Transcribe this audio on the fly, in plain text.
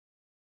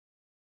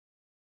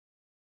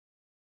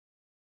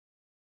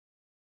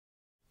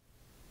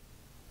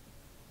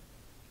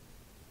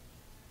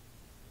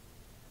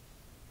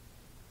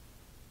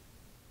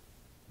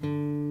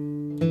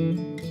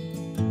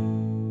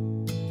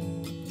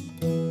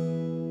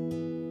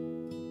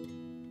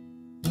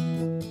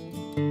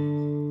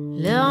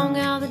Long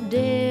are the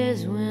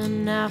days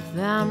when I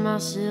found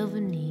myself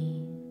in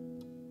need,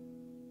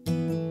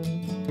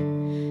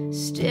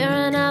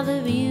 staring at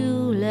the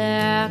view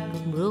like a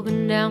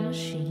broken down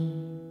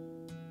machine.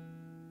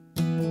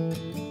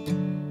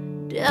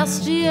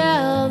 Dusty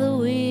are the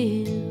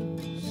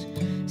wheels,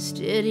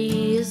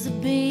 steady as the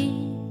beat.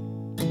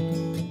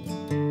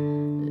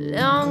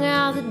 Long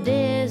are the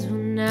days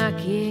when I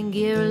can't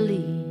get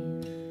relief.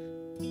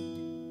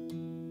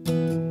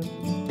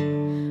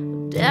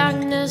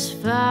 Darkness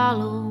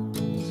follows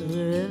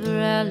wherever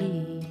I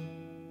lead.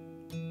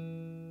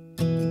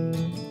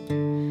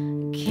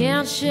 I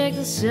can't shake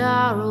the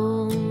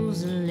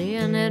sorrows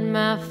laying at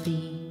my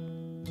feet.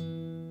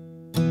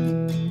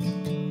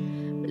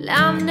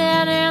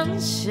 Blinded in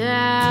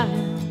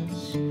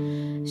silence,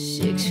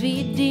 6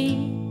 feet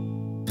deep.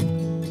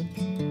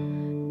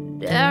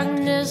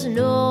 Darkness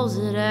knows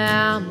that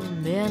I'm a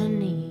man in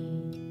need.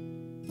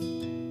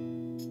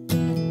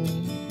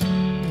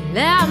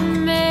 I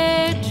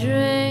may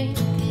drink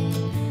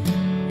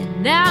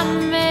and I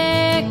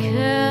may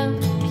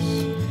curse.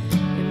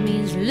 It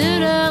means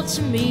little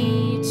to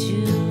me to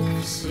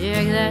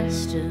forsake that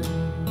stuff.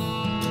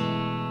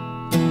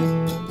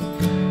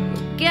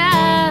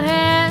 God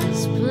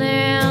has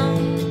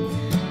planned,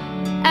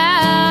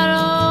 I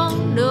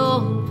don't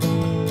know,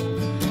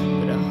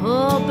 but I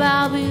hope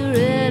I'll be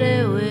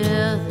ready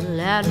with the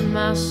light in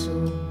my soul.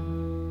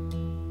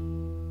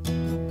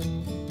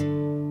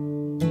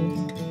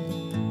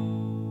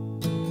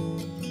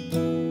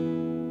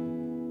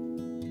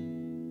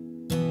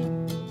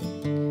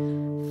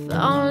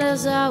 Fall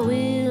as I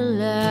will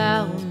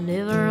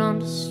never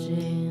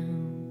understand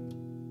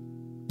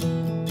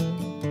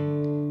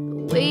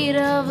the weight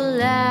of a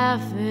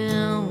life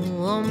in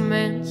one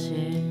man's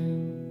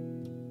hand.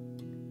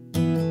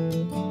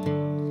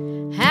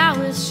 How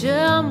it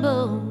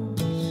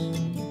stumbles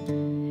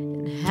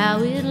and how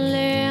it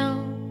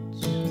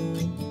lands.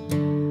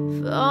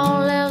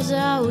 Fall as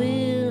I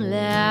will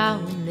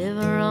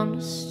never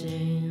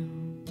understand.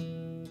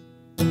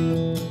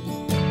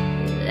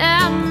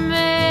 I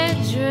may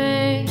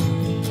drink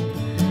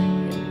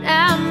and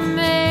I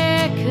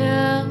may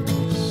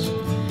curse.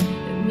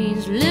 It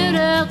means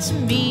little to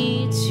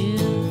me to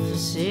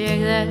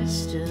forsake that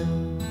stuff.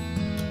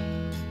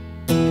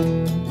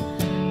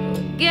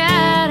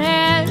 God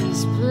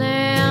has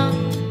planned,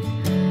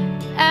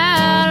 I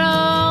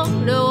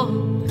don't know,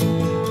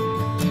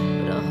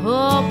 but I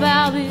hope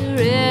I'll be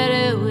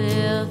ready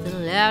with the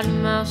light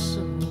in my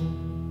soul.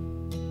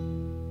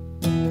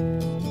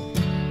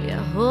 Yeah,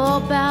 I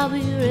hope I'll be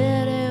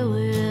ready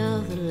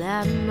with the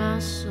light in my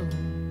soul.